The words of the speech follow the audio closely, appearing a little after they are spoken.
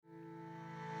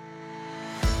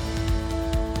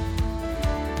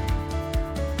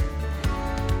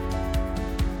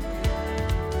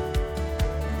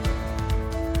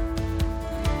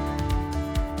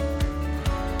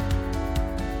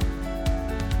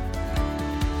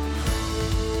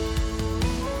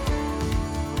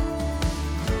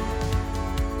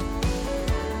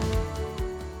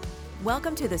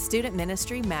Welcome to the Student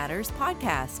Ministry Matters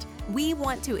podcast. We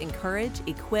want to encourage,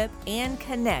 equip, and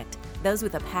connect those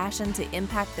with a passion to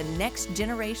impact the next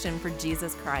generation for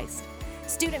Jesus Christ.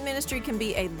 Student ministry can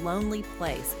be a lonely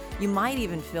place. You might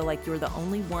even feel like you're the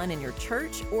only one in your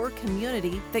church or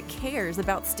community that cares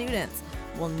about students.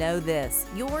 Well, know this,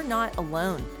 you're not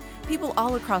alone. People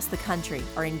all across the country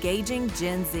are engaging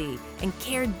Gen Z and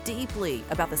care deeply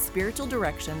about the spiritual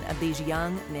direction of these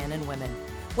young men and women.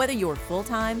 Whether you're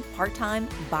full-time, part-time,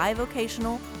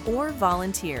 bivocational, or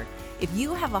volunteer, if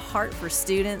you have a heart for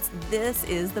students, this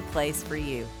is the place for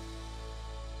you.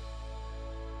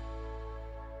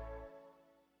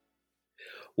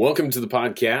 Welcome to the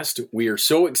podcast. We are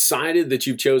so excited that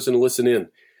you've chosen to listen in.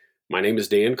 My name is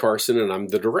Dan Carson, and I'm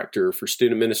the Director for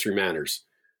Student Ministry Matters.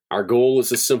 Our goal is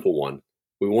a simple one.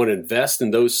 We want to invest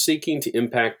in those seeking to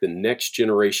impact the next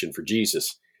generation for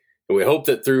Jesus. And we hope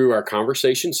that through our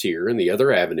conversations here and the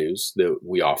other avenues that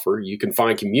we offer, you can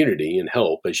find community and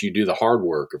help as you do the hard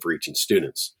work of reaching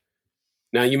students.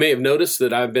 Now, you may have noticed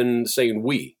that I've been saying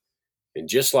we, and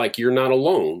just like you're not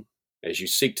alone as you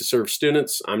seek to serve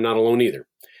students, I'm not alone either.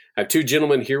 I have two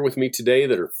gentlemen here with me today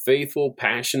that are faithful,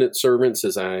 passionate servants,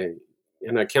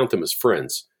 and I count them as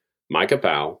friends, Micah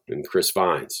Powell and Chris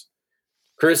Vines.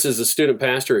 Chris is a student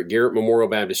pastor at Garrett Memorial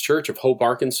Baptist Church of Hope,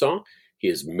 Arkansas. He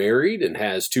is married and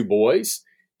has two boys.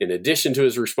 In addition to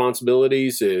his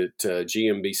responsibilities at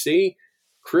GMBC,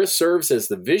 Chris serves as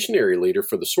the visionary leader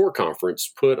for the SOAR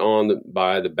conference put on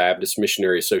by the Baptist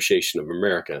Missionary Association of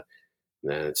America.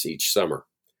 That's each summer.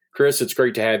 Chris, it's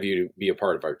great to have you be a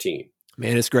part of our team.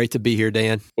 Man, it's great to be here,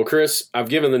 Dan. Well, Chris, I've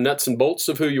given the nuts and bolts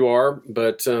of who you are,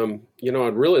 but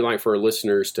I'd really like for our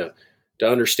listeners to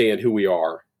understand who we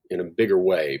are in a bigger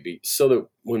way, so that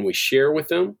when we share with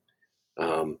them,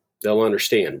 they'll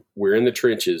understand we're in the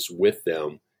trenches with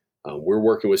them. We're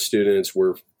working with students.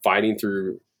 We're fighting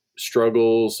through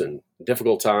struggles and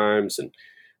difficult times.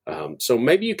 And so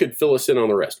maybe you could fill us in on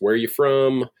the rest. Where are you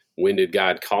from? When did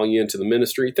God call you into the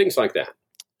ministry? Things like that.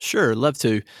 Sure, love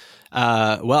to.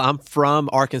 Well, I'm from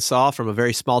Arkansas, from a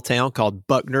very small town called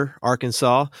Buckner,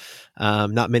 Arkansas.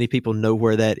 Not many people know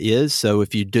where that is. So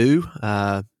if you do,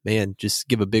 just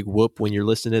give a big whoop when you're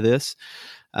listening to this.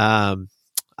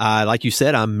 Like you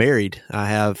said, I'm married. I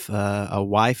have a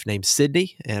wife named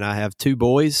Sydney, and I have two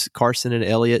boys, Carson and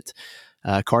Elliot.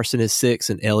 Carson is 6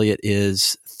 and Elliot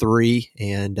is 3.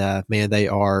 And they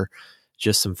are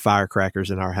just some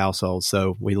firecrackers in our household.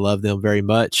 So we love them very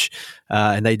much,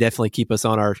 and they definitely keep us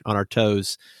on our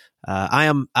toes. I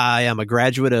am a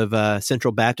graduate of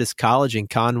Central Baptist College in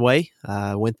Conway.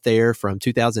 Went there from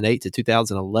 2008 to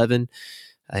 2011.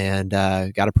 And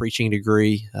got a preaching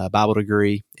degree, a Bible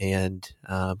degree, and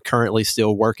currently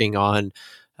still working on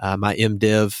my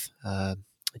MDiv,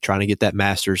 trying to get that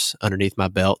master's underneath my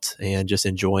belt and just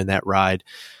enjoying that ride.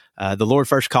 The Lord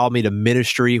first called me to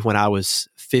ministry when I was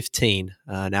 15.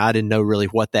 Now, I didn't know really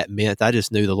what that meant. I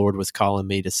just knew the Lord was calling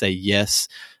me to say yes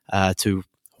to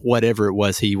whatever it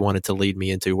was He wanted to lead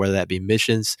me into, whether that be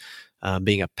missions,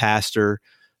 being a pastor,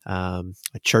 a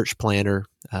church planner.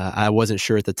 I wasn't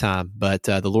sure at the time, but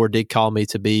the Lord did call me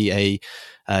to be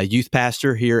a youth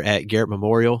pastor here at Garrett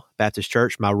Memorial Baptist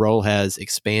Church. My role has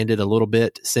expanded a little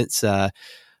bit since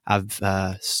I've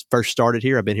first started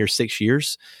here. I've been here 6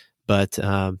 years, but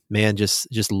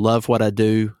just love what I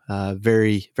do.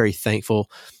 Very, very thankful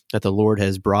that the Lord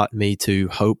has brought me to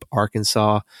Hope,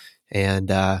 Arkansas, and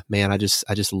I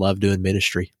just love doing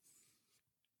ministry.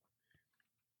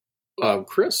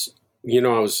 Chris,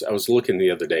 I was looking the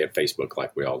other day at Facebook,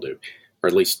 like we all do, or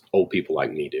at least old people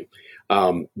like me do.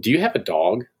 Do you have a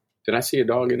dog? Did I see a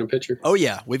dog in a picture? Oh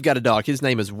yeah, we've got a dog. His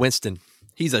name is Winston.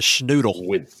 He's a schnoodle.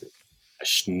 Winston, a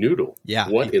schnoodle. Yeah.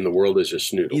 What in the world is a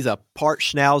schnoodle? He's a part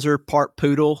schnauzer, part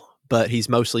poodle, but he's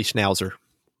mostly schnauzer,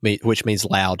 which means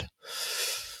loud.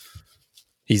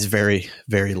 He's very,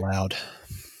 very loud.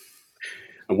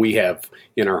 We have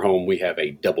in our home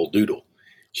a double doodle.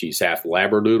 She's half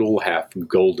Labradoodle, half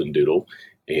Golden Doodle,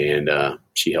 and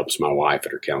she helps my wife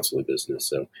at her counseling business.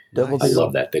 So I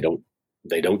love that.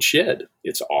 They don't shed.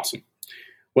 It's awesome.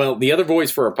 Well, the other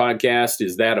voice for our podcast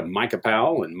is that of Micah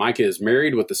Powell, and Micah is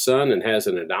married with a son and has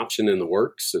an adoption in the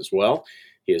works as well.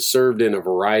 He has served in a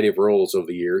variety of roles over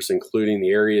the years, including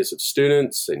the areas of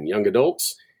students and young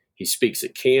adults. He speaks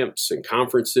at camps and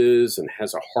conferences and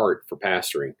has a heart for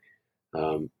pastoring.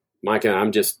 Micah,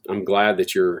 I'm glad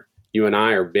that you and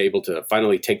I are able to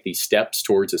finally take these steps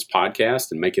towards this podcast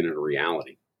and making it a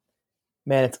reality.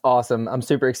 Man, it's awesome. I'm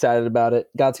super excited about it.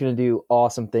 God's going to do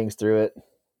awesome things through it.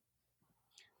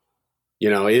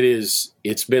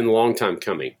 It's been a long time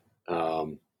coming.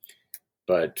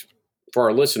 But for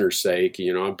our listeners' sake,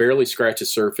 I barely scratch the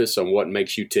surface on what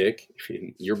makes you tick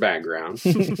in your background.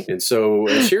 And so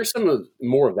share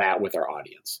more of that with our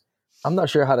audience. I'm not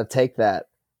sure how to take that.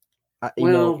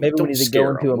 Maybe we need to go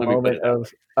into a moment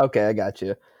of, okay, I got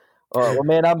you. Well,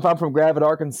 man, I'm from Gravette,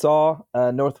 Arkansas,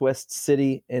 Northwest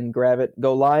City in Gravette.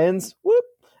 Go Lions! Whoop!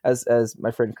 As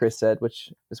my friend Chris said,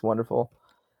 which is wonderful.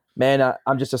 Man,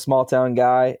 I'm just a small town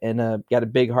guy and got a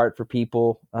big heart for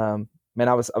people. Man,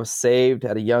 I was saved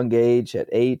at a young age at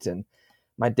 8, and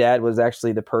my dad was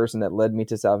actually the person that led me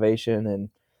to salvation. And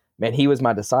man, he was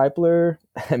my discipler.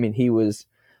 I mean, he was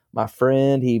my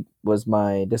friend. He was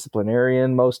my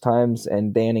disciplinarian most times.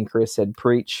 And Dan and Chris said,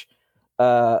 preach.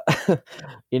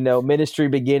 Ministry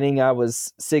beginning, I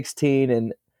was 16,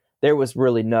 and there was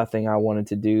really nothing I wanted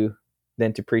to do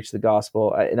than to preach the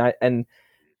gospel.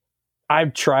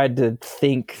 I've tried to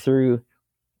think through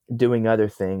doing other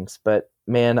things, but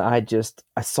man, I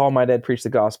saw my dad preach the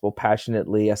gospel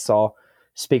passionately. I saw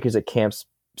speakers at camps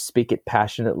speak it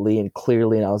passionately and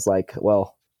clearly. And I was like,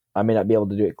 well, I may not be able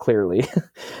to do it clearly,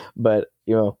 but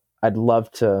I'd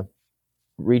love to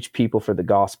reach people for the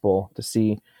gospel, to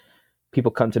see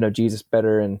people come to know Jesus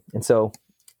better. And so,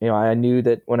 I knew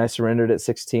that when I surrendered at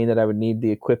 16 that I would need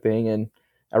the equipping, and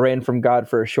I ran from God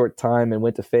for a short time and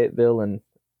went to Fayetteville and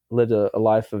lived a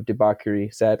life of debauchery,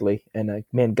 sadly. And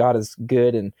man, God is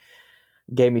good and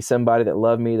gave me somebody that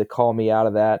loved me to call me out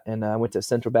of that. And I went to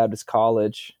Central Baptist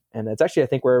College, and it's actually, I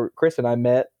think, where Chris and I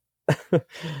met.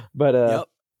 But yep.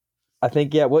 I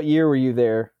think, what year were you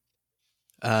there?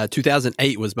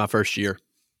 2008 was my first year.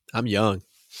 I'm young.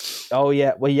 Oh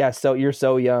yeah. Well, yeah. So you're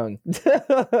so young,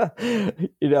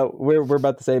 we're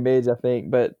about the same age, I think,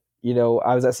 but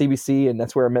I was at CBC, and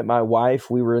that's where I met my wife.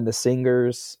 We were in the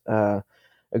Singers, a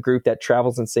group that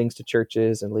travels and sings to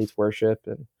churches and leads worship.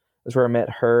 And that's where I met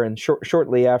her. And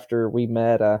shortly after we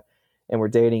met, and we're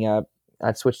dating,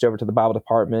 I switched over to the Bible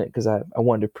department because I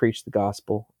wanted to preach the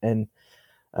gospel and,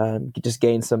 just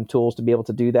gain some tools to be able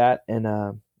to do that.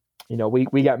 And,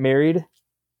 we got married,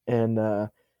 and,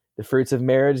 the fruits of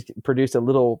marriage produced a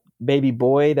little baby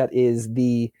boy that is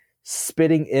the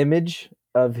spitting image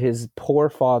of his poor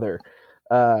father.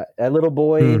 A little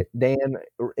boy, Dan,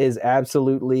 is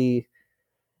absolutely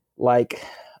like,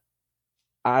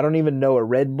 I don't even know, a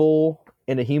Red Bull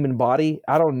in a human body.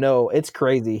 I don't know. It's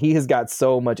crazy. He has got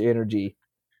so much energy.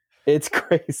 It's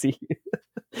crazy.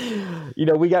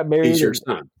 We got married. He's your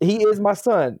son. He is my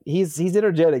son. He's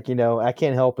energetic. I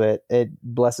can't help it. It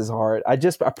bless his heart. I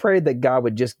prayed that God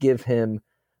would just give him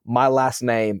my last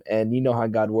name, and you know how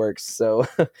God works. So,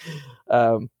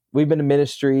 we've been in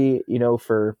ministry,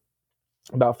 for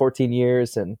about 14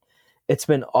 years, and it's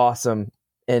been awesome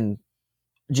and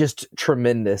just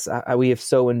tremendous. We have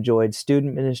so enjoyed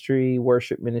student ministry,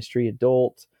 worship ministry,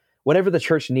 adult, whatever the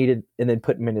church needed, and then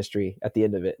put ministry at the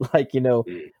end of it.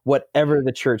 Whatever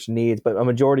the church needs, but a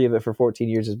majority of it for 14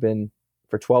 years has been,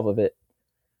 for 12 of it,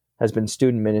 has been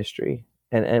student ministry.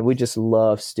 And we just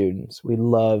love students. We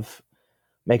love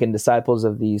making disciples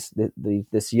of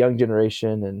this young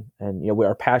generation. And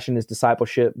our passion is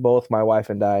discipleship, both my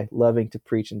wife and I, loving to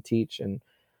preach and teach and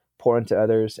pour into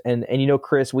others. And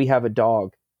Chris, we have a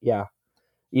dog. Yeah.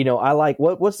 I like,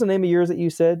 what's the name of yours that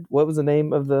you said? What was the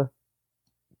name of the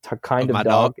kind of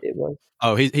dog it was?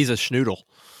 Oh, he's a schnoodle.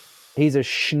 He's a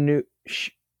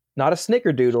not a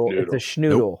snickerdoodle. It's a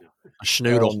schnoodle. Nope. A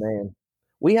schnoodle. Oh man,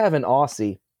 we have an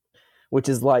Aussie, which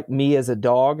is like me as a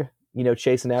dog,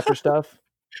 chasing after stuff.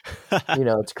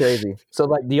 It's crazy. So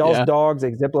like, do y'all's dogs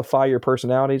exemplify your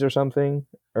personalities or something,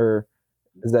 or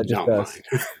is that just us?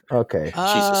 Okay, she's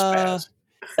a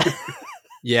spaz.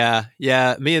 Yeah.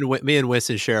 Me and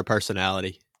Winston share a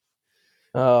personality.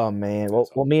 Oh man,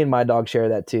 well, me and my dog share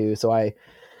that too. So I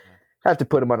have to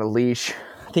put him on a leash.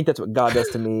 I think that's what God does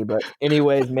to me. But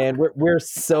anyways, man, we're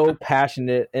so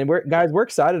passionate, and we're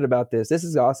excited about this. This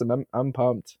is awesome. I'm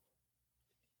pumped.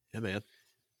 Yeah, man.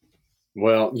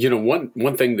 Well,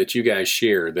 one thing that you guys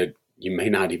share that you may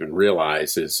not even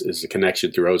realize is the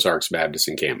connection through Ozarks Baptist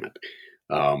Encampment.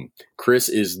 Chris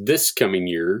is this coming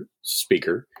year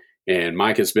speaker, and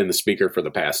Mike has been the speaker for the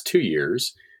past 2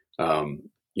 years.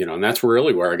 And that's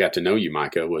really where I got to know you,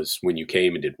 Micah, was when you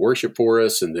came and did worship for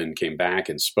us, and then came back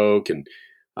and spoke, and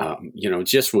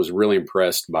just was really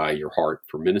impressed by your heart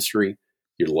for ministry,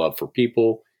 your love for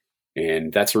people.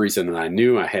 And that's the reason that I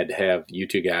knew I had to have you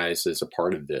two guys as a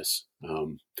part of this.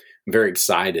 I'm very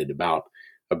excited about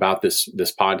this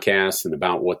podcast and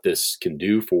about what this can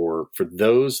do for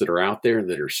those that are out there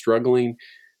that are struggling,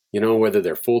 whether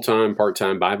they're full-time,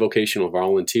 part-time, bivocational,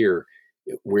 volunteer.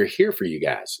 We're here for you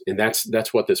guys. And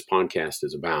that's what this podcast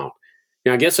is about.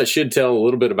 I guess I should tell a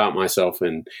little bit about myself.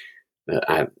 And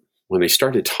when they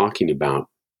started talking about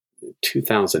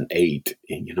 2008,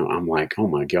 and I'm like, oh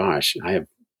my gosh, I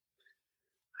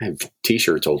have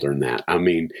T-shirts older than that. I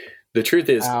mean, the truth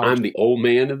is, Ouch. I'm the old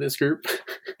man of this group.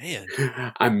 Man,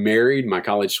 I married my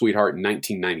college sweetheart in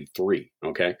 1993.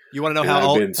 Okay, you want to know And how I've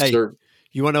old? been Hey,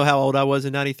 you want to know how old I was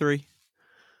in '93?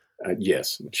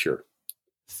 Yes, sure.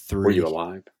 3. Were you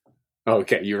alive?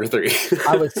 Okay, you were 3.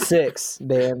 I was 6,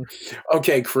 Dan.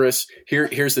 Okay, Chris.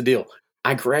 Here's the deal.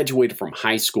 I graduated from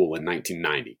high school in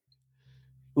 1990.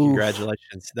 Oof.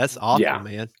 Congratulations. That's awesome, Yeah.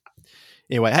 man.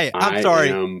 Anyway, hey, I'm I sorry.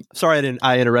 am- Sorry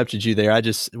I interrupted you there. I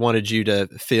just wanted you to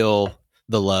feel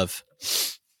the love.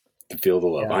 to feel the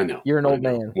love. Yeah. I know. You're an I old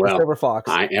know. man. Well, Silver Fox.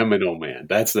 I am an old man.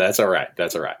 That's all right.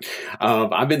 That's all right.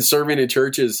 I've been serving in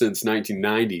churches since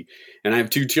 1990, and I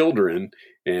have 2 children.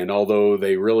 And although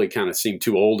they really kind of seem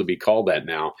too old to be called that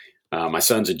now, my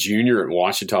son's a junior at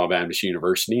Ouachita Baptist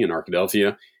University in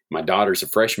Arkadelphia. My daughter's a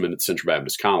freshman at Central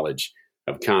Baptist College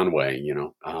of Conway.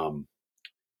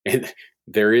 And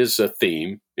there is a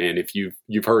theme, and if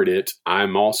you've heard it,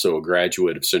 I'm also a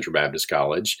graduate of Central Baptist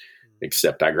College,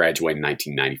 except I graduated in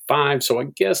 1995. So I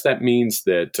guess that means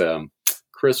that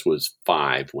Chris was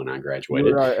 5 when I You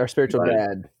graduated. were our spiritual But-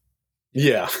 dad.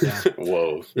 Yeah. Yeah.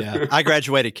 Whoa. Yeah, I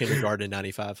graduated kindergarten in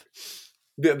 '95.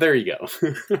 There you go.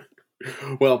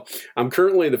 Well, I'm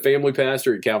currently the family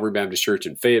pastor at Calvary Baptist Church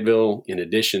in Fayetteville, in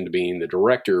addition to being the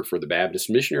director for the Baptist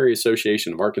Missionary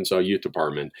Association of Arkansas Youth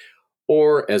Department,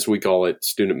 or as we call it,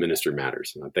 Student Ministry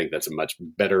Matters. And I think that's a much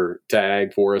better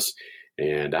tag for us.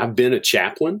 And I've been a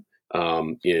chaplain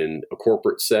in a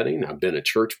corporate setting. I've been a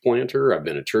church planter. I've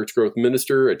been a church growth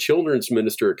minister, a children's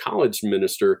minister, a college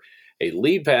minister, a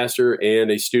lead pastor, and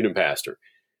a student pastor.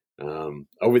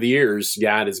 Over the years,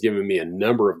 God has given me a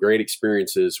number of great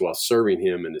experiences while serving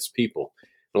Him and His people.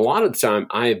 And a lot of the time,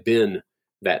 I have been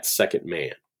that second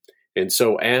man. And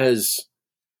so as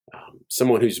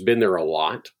someone who's been there a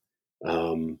lot,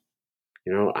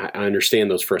 I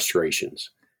understand those frustrations.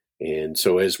 And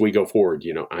so as we go forward,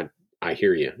 I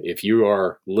hear you. If you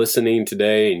are listening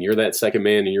today and you're that second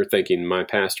man and you're thinking, my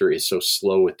pastor is so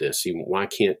slow at this, why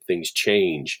can't things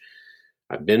change?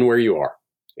 I've been where you are.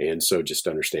 And so just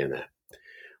understand that.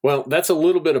 Well, that's a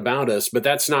little bit about us, but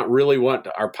that's not really what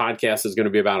our podcast is going to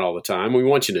be about all the time. We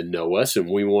want you to know us and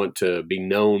we want to be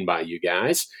known by you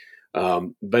guys.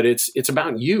 But it's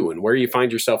about you and where you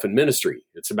find yourself in ministry.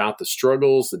 It's about the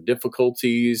struggles, the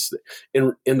difficulties,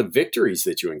 and the victories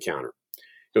that you encounter.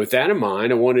 And with that in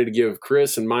mind, I wanted to give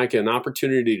Chris and Micah an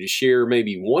opportunity to share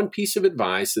maybe one piece of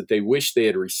advice that they wish they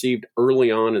had received early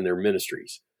on in their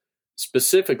ministries,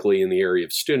 specifically in the area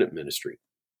of student ministry.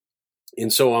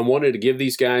 And so I wanted to give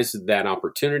these guys that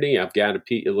opportunity. I've got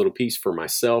a little piece for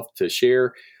myself to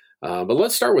share. But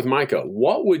let's start with Micah.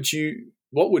 What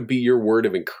would be your word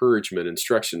of encouragement,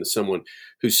 instruction to someone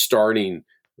who's starting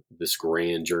this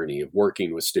grand journey of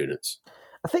working with students?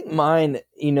 I think mine,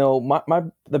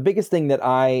 the biggest thing that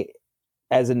I,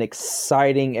 as an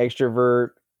exciting extrovert,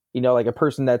 like a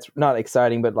person that's not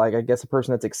exciting, but like, I guess a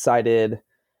person that's excited,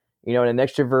 and an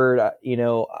extrovert,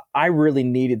 I really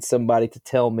needed somebody to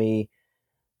tell me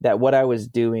that what I was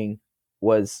doing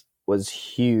was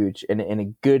huge and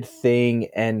a good thing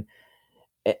and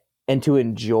to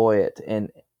enjoy it. And,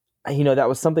 that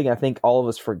was something I think all of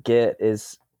us forget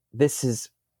is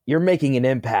you're making an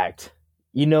impact.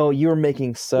 You're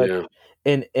making such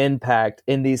an impact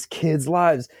in these kids'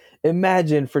 lives.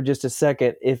 Imagine for just a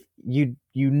second if you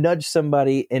nudge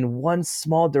somebody in one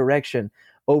small direction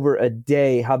over a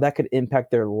day, how that could impact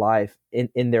their life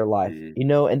in their life,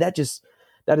 and that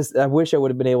is, I wish I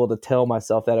would have been able to tell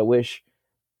myself that. I wish,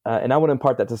 and I want to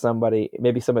impart that to somebody,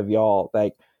 maybe some of y'all,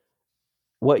 like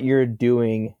what you're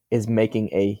doing is making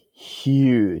a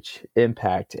huge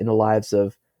impact in the lives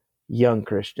of young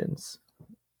Christians.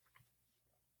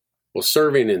 Well,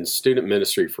 serving in student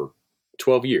ministry for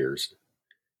 12 years,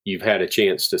 you've had a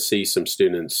chance to see some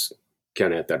students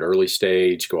kind of at that early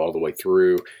stage go all the way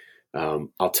through.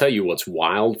 I'll tell you what's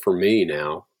wild for me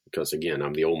now, because again,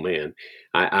 I'm the old man.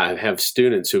 I have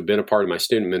students who've been a part of my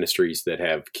student ministries that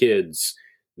have kids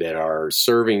that are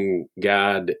serving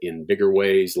God in bigger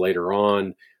ways later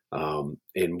on.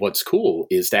 And what's cool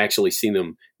is to actually see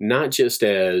them not just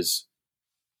as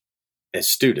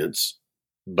students,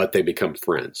 but they become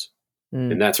friends.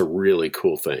 And that's a really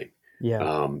cool thing.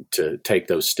 Yeah. To take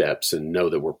those steps and know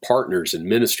that we're partners in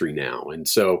ministry now. And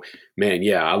so, man,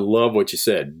 I love what you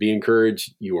said. Be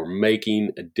encouraged. You are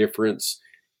making a difference.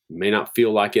 You may not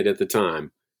feel like it at the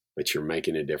time, but you're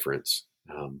making a difference.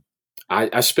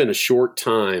 I spent a short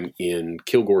time in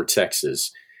Kilgore,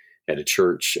 Texas at a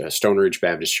church, Stone Ridge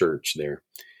Baptist Church there.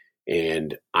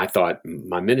 And I thought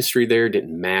my ministry there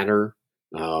didn't matter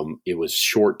It was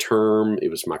short term. It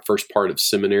was my first part of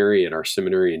seminary at our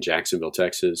seminary in Jacksonville,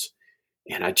 Texas.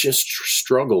 And I just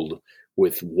struggled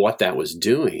with what that was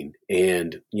doing.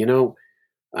 And,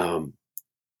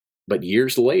 but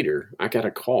years later, I got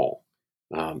a call.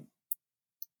 A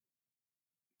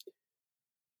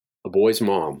boy's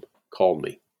mom called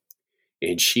me,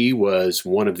 and she was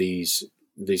one of these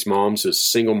moms, a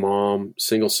single mom,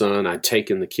 single son. I'd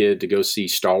taken the kid to go see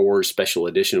Star Wars Special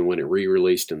Edition when it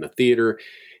re-released in the theater,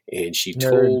 and she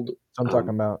told. I'm talking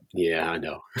about. Yeah, I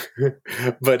know,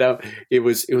 but it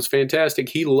was fantastic.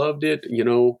 He loved it,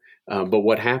 But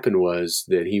what happened was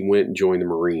that he went and joined the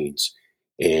Marines,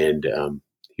 and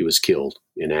he was killed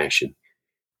in action.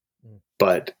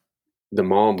 But the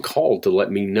mom called to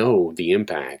let me know the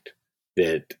impact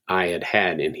that I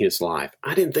had in his life.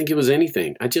 I didn't think it was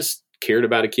anything. I just cared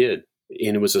about a kid,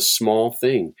 and it was a small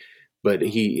thing. But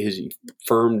he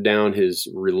firmed down his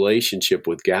relationship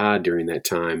with God during that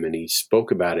time, and he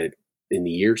spoke about it in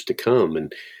the years to come.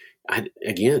 And I,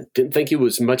 again, didn't think it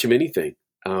was much of anything,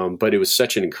 but it was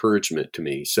such an encouragement to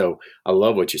me. So I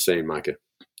love what you're saying, Micah.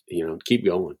 Keep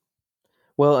going.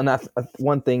 Well, and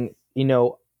one thing,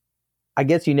 I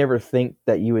guess you never think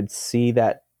that you would see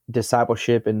that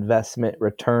discipleship investment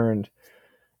returned.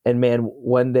 And man,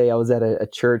 one day I was at a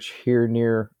church here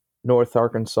near North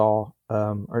Arkansas,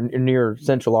 or near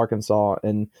Central Arkansas,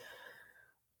 and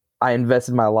I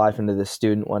invested my life into this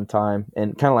student one time.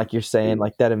 And kind of like you're saying,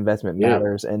 like that investment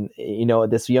matters. And,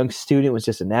 this young student was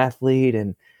just an athlete,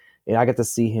 and I got to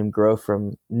see him grow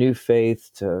from new faith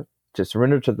to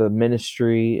surrender to the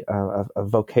ministry of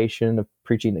vocation of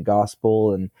preaching the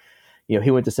gospel. And, he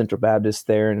went to Central Baptist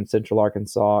there in Central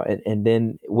Arkansas, and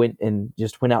then went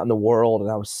out in the world.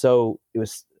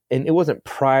 And it wasn't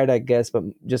pride, I guess, but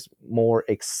just more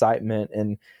excitement,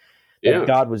 and that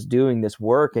God was doing this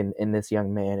work in this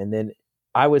young man. And then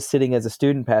I was sitting as a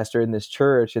student pastor in this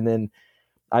church, and then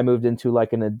I moved into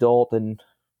like an adult and,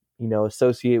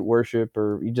 associate worship,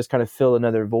 or you just kind of fill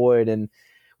another void. And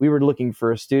we were looking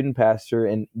for a student pastor,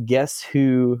 and guess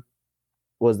who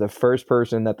was the first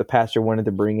person that the pastor wanted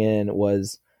to bring in?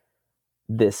 Was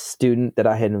this student that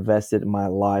I had invested my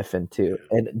life into.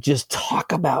 And just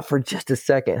talk about for just a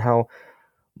second how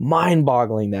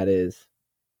mind-boggling that is,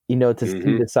 to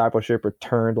see discipleship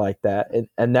returned like that.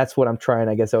 And that's what I'm trying,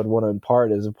 I guess I would want to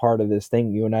impart as a part of this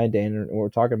thing you and I, Dan, and we're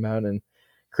talking about. And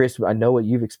Chris, I know what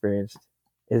you've experienced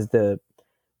is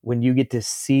when you get to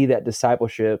see that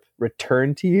discipleship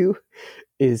return to you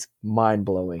is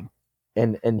mind-blowing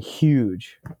and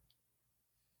huge.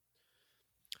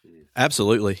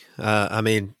 Absolutely. I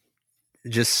mean,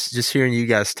 just hearing you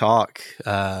guys talk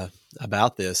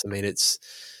about this, I mean, it's,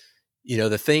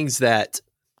 the things that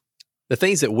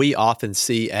we often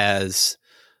see as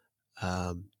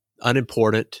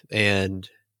unimportant and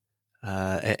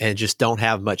just don't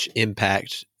have much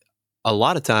impact, a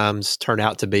lot of times turn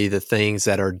out to be the things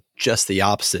that are just the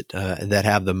opposite, that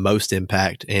have the most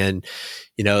impact. And,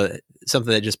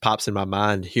 something that just pops in my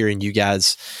mind hearing you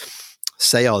guys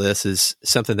say all this is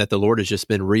something that the Lord has just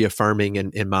been reaffirming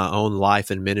in my own life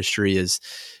and ministry, is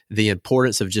the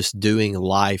importance of just doing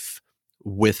life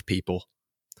with people.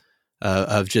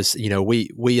 Of just,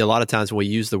 we a lot of times when we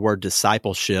use the word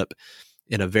discipleship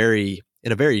in a very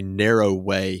narrow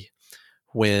way,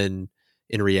 when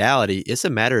in reality, it's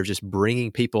a matter of just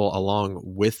bringing people along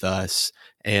with us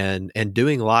and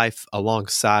doing life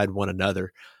alongside one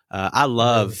another. I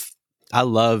love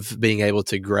being able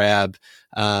to grab,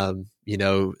 some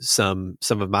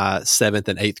of my 7th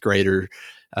and 8th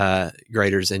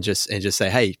graders and just say,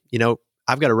 hey,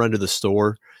 I've got to run to the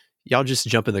store. Y'all just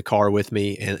jump in the car with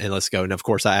me and let's go. And of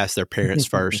course I ask their parents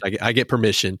first. I get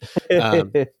permission.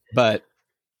 But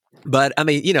I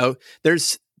mean,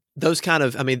 there's those kind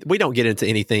of, I mean, we don't get into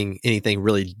anything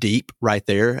really deep right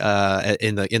there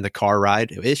in the car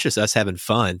ride. It's just us having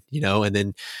fun, and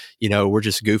then, we're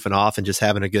just goofing off and just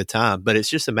having a good time. But it's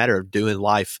just a matter of doing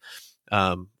life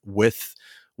with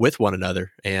one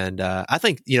another. And I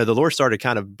think, the Lord started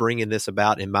kind of bringing this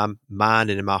about in my mind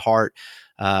and in my heart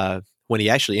when he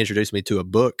actually introduced me to a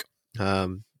book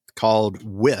called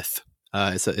With.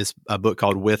 It's a book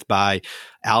called With by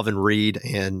Alvin Reed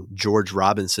and George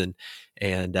Robinson.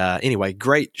 And anyway,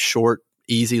 great, short,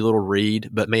 easy little read,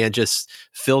 but man, just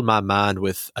filled my mind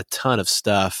with a ton of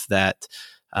stuff that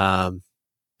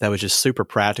was just super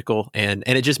practical. And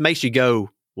it just makes you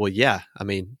go, well, yeah, I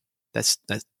mean, that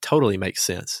totally makes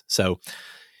sense. So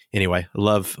anyway,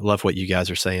 love what you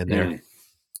guys are saying there.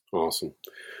 Awesome.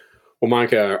 Well,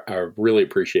 Micah, I really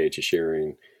appreciate you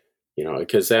sharing,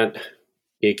 because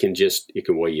it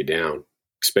can weigh you down,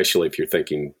 especially if you're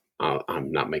thinking,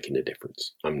 I'm not making a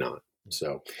difference. I'm not.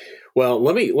 So, well,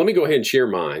 let me go ahead and share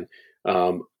mine.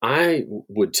 I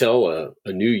would tell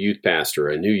a new youth pastor,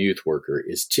 a new youth worker,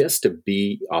 is just to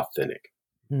be authentic.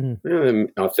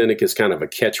 Authentic is kind of a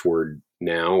catchword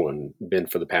now and been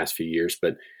for the past few years,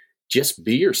 but just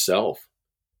be yourself.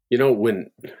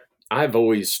 When I've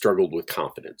always struggled with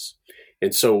confidence.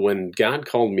 And so when God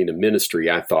called me to ministry,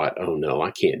 I thought, oh no,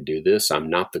 I can't do this. I'm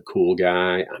not the cool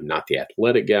guy. I'm not the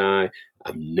athletic guy.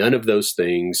 I'm none of those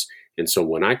things. And so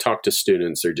when I talk to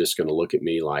students, they're just going to look at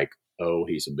me like, oh,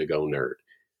 he's a big old nerd.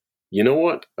 You know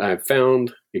what I've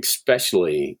found,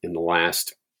 especially in the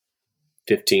last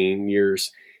 15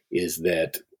 years, is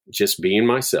that just being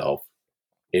myself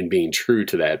and being true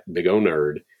to that big old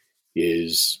nerd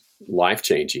is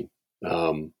life-changing.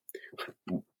 One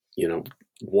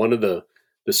of the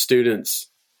students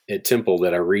at Temple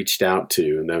that I reached out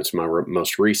to, and that's my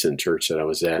most recent church that I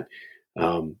was at,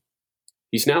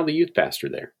 he's now the youth pastor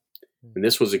there. And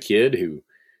this was a kid who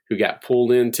got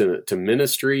pulled into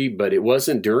ministry, but it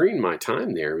wasn't during my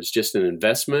time there. It was just an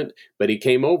investment, but he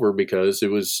came over because I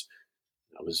was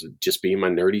just being my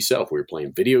nerdy self. We were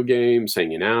playing video games,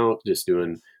 hanging out, just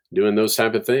doing those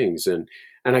type of things. And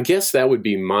I guess that would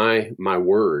be my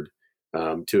word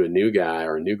to a new guy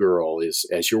or a new girl is,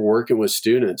 as you're working with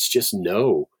students, just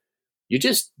know you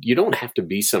don't have to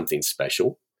be something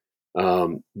special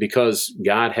because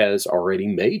God has already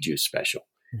made you special.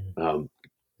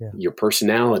 Your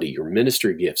personality, your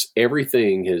ministry gifts,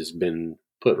 everything has been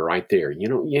put right there, and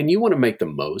you want to make the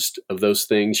most of those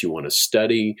things. You want to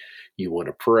study, you want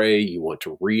to pray, you want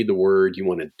to read the word, you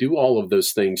want to do all of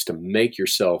those things to make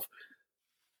yourself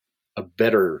a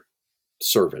better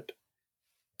servant.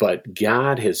 But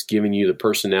God has given you the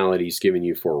personality He's given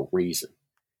you for a reason.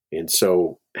 And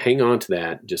so hang on to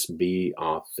that. Just be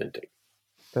authentic.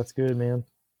 That's good, man.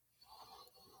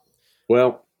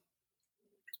 Well,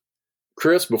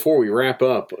 Chris, before we wrap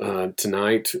up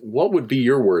tonight, what would be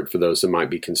your word for those that might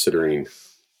be considering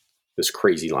this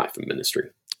crazy life of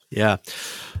ministry? Yeah,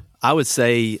 I would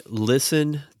say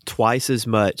listen twice as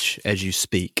much as you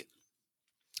speak.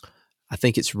 I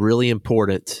think it's really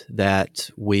important that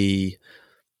we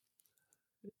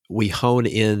hone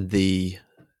in the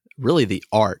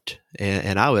art,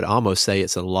 and I would almost say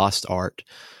it's a lost art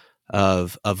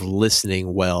of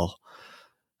listening well.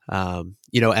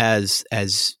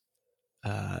 As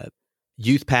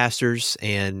youth pastors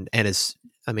and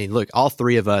look, all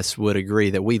three of us would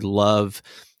agree that we love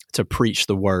to preach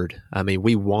the word.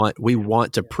 We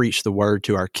want to preach the word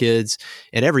to our kids,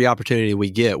 and every opportunity we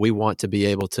get, we want to be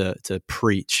able to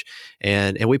preach.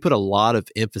 And we put a lot of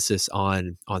emphasis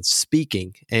on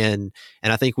speaking, and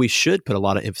I think we should put a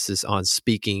lot of emphasis on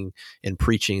speaking and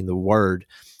preaching the word.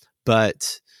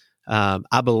 But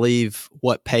I believe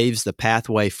what paves the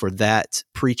pathway for that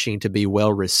preaching to be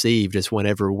well received is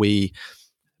whenever we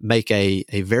make a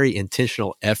very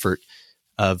intentional effort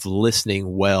of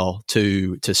listening well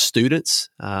to students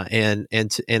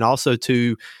and also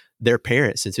to their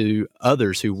parents and to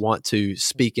others who want to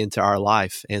speak into our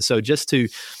life. And so just to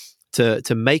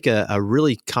make a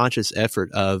really conscious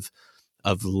effort of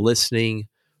listening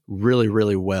really,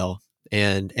 really well.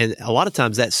 And a lot of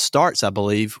times that starts, I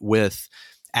believe, with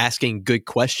asking good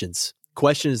questions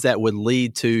that would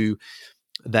lead to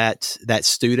that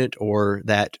student or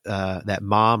that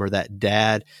mom or that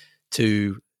dad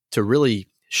to really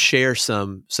share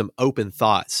some open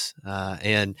thoughts.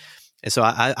 And so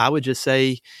I would just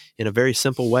say in a very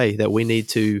simple way that we need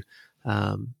to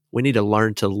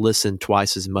learn to listen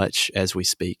twice as much as we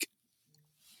speak.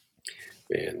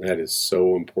 Man, that is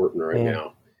so important right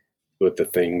now with the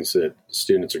things that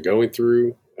students are going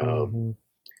through.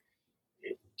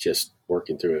 Just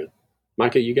working through it.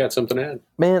 Micah, you got something to add?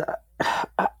 Man,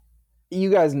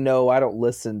 you guys know I don't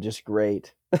listen just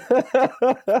great.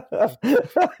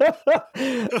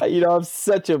 I'm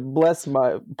such a bless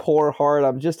my poor heart.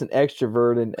 I'm just an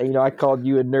extrovert. And, I called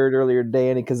you a nerd earlier,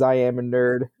 Danny, because I am a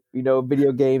nerd.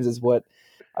 Video games is what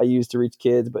I use to reach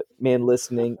kids. But, man,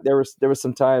 listening, there was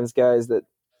some times, guys, that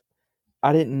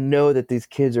I didn't know that these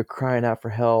kids are crying out for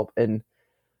help. And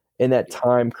in that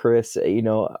time, Chris,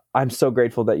 I'm so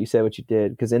grateful that you said what you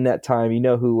did, because in that time,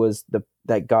 who was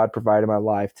that God provided in my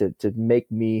life to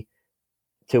make me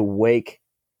to wake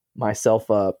myself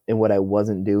up in what I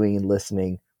wasn't doing and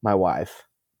listening, my wife.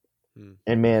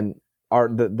 And man,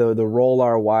 the role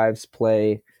our wives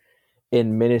play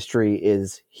in ministry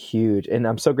is huge. And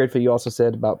I'm so grateful you also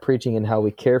said about preaching and how we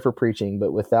care for preaching,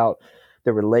 but without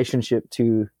the relationship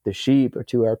to the sheep or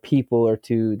to our people or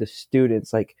to the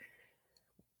students, like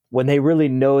when they really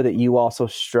know that you also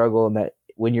struggle, and that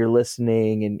when you're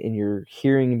listening and you're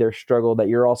hearing their struggle, that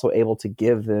you're also able to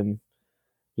give them,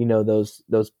 those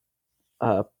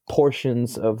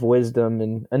portions of wisdom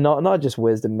and not just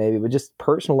wisdom maybe, but just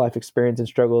personal life experience and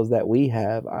struggles that we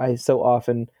have. I so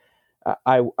often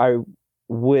I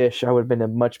wish I would have been a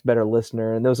much better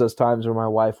listener. And those times where my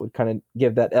wife would kind of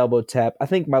give that elbow tap. I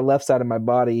think my left side of my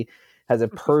body has a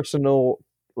personal,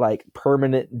 like,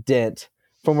 permanent dent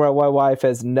from where my wife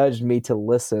has nudged me to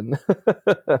listen.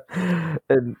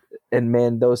 and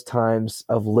man, those times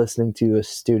of listening to a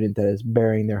student that is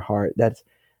bearing their heart, that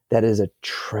is a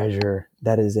treasure.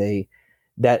 That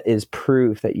is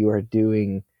proof that you are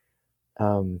doing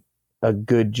a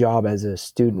good job as a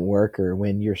student worker.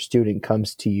 When your student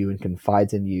comes to you and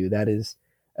confides in you, that is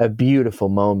a beautiful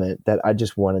moment that I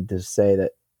just wanted to say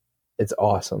that it's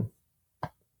awesome.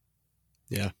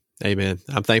 Yeah. Amen.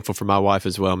 I'm thankful for my wife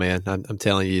as well, man. I'm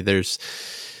telling you,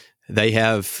 they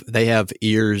have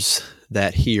ears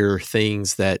that hear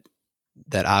things that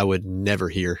I would never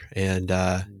hear. And,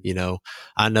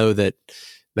 I know that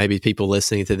maybe people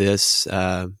listening to this,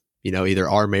 either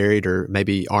are married or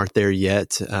maybe aren't there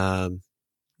yet.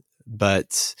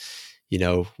 But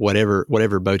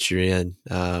whatever boat you're in,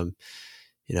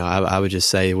 I would just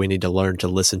say we need to learn to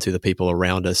listen to the people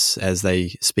around us as they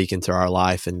speak into our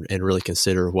life and really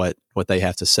consider what they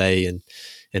have to say and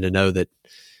to know that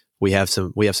we have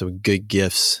some good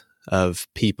gifts of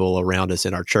people around us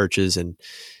in our churches and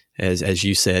as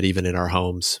you said, even in our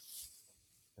homes.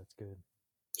 That's good.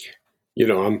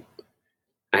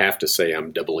 I have to say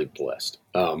I'm doubly blessed.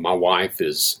 My wife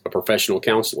is a professional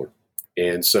counselor,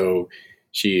 and so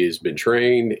she has been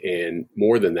trained, and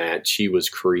more than that, she was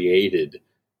created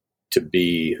to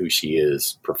be who she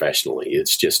is professionally.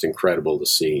 It's just incredible to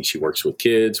see. She works with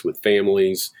kids, with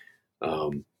families,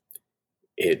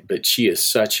 but she is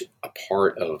such a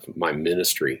part of my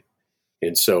ministry.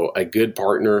 And so a good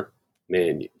partner,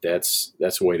 man, that's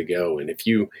the way to go. And if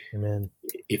you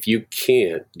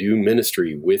can't do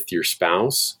ministry with your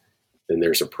spouse, then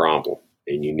there's a problem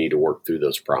and you need to work through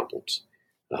those problems.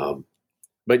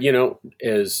 But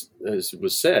as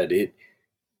was said,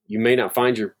 you may not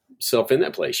find yourself in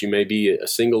that place. You may be a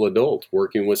single adult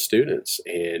working with students,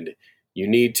 and you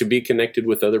need to be connected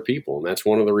with other people. And that's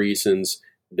one of the reasons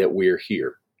that we're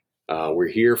here. We're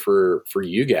here for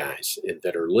you guys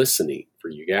that are listening, for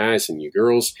you guys and you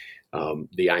girls.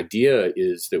 The idea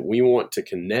is that we want to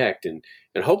connect, and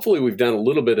hopefully we've done a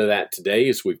little bit of that today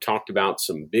as we've talked about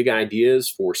some big ideas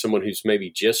for someone who's maybe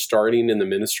just starting in the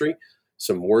ministry,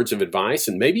 some words of advice,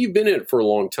 and maybe you've been in it for a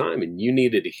long time and you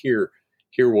needed to hear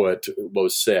what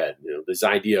was said. This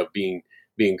idea of being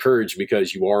encouraged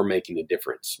because you are making a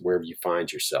difference wherever you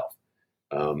find yourself.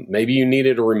 Maybe you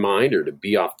needed a reminder to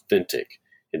be authentic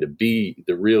and to be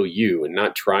the real you and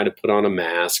not try to put on a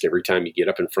mask every time you get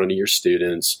up in front of your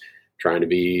students, trying to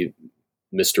be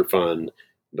Mr. Fun,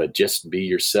 but just be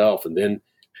yourself. And then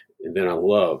I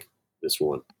love this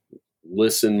one.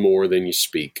 Listen more than you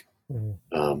speak.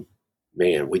 Mm-hmm.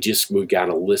 Man, we got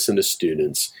to listen to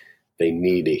students. They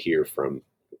need to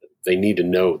they need to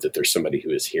know that there's somebody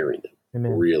who is hearing them.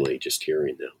 Amen. Really just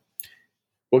hearing them.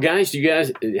 Well, guys, do you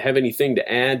guys have anything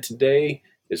to add today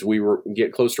as we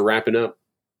get close to wrapping up?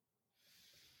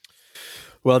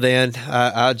 Well, Dan,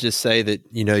 I'll just say that,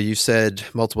 you said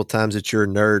multiple times that you're a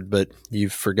nerd, but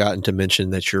you've forgotten to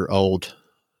mention that you're old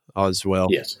as well.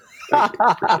 Yes.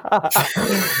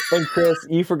 And Chris,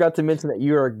 you forgot to mention that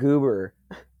you're a goober.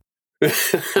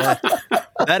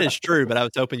 That is true, but I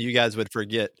was hoping you guys would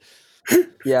forget.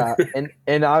 Yeah,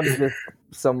 and I'm just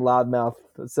some loudmouth,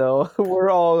 so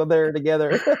we're all there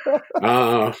together.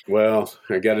 Well,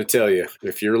 I got to tell you,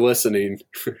 if you're listening,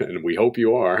 and we hope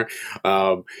you are,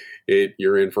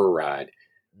 you're in for a ride.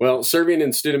 Well, serving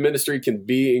in student ministry can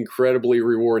be incredibly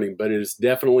rewarding, but it is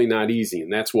definitely not easy,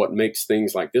 and that's what makes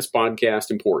things like this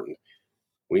podcast important.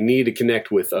 We need to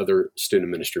connect with other student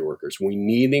ministry workers. We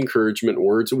need encouragement,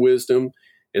 words of wisdom,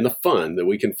 and the fun that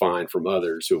we can find from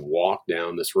others who have walked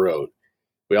down this road.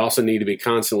 We also need to be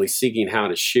constantly seeking how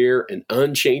to share an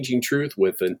unchanging truth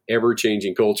with an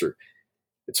ever-changing culture.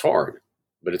 It's hard,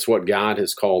 but it's what God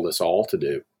has called us all to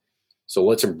do. So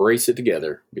let's embrace it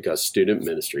together because student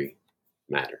ministry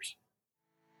matters.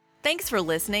 Thanks for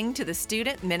listening to the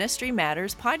Student Ministry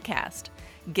Matters podcast.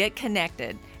 Get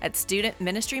connected at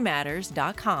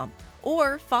studentministrymatters.com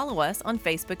or follow us on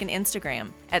Facebook and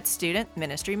Instagram at Student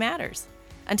Ministry Matters.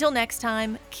 Until next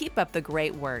time, keep up the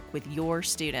great work with your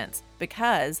students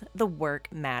because the work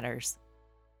matters.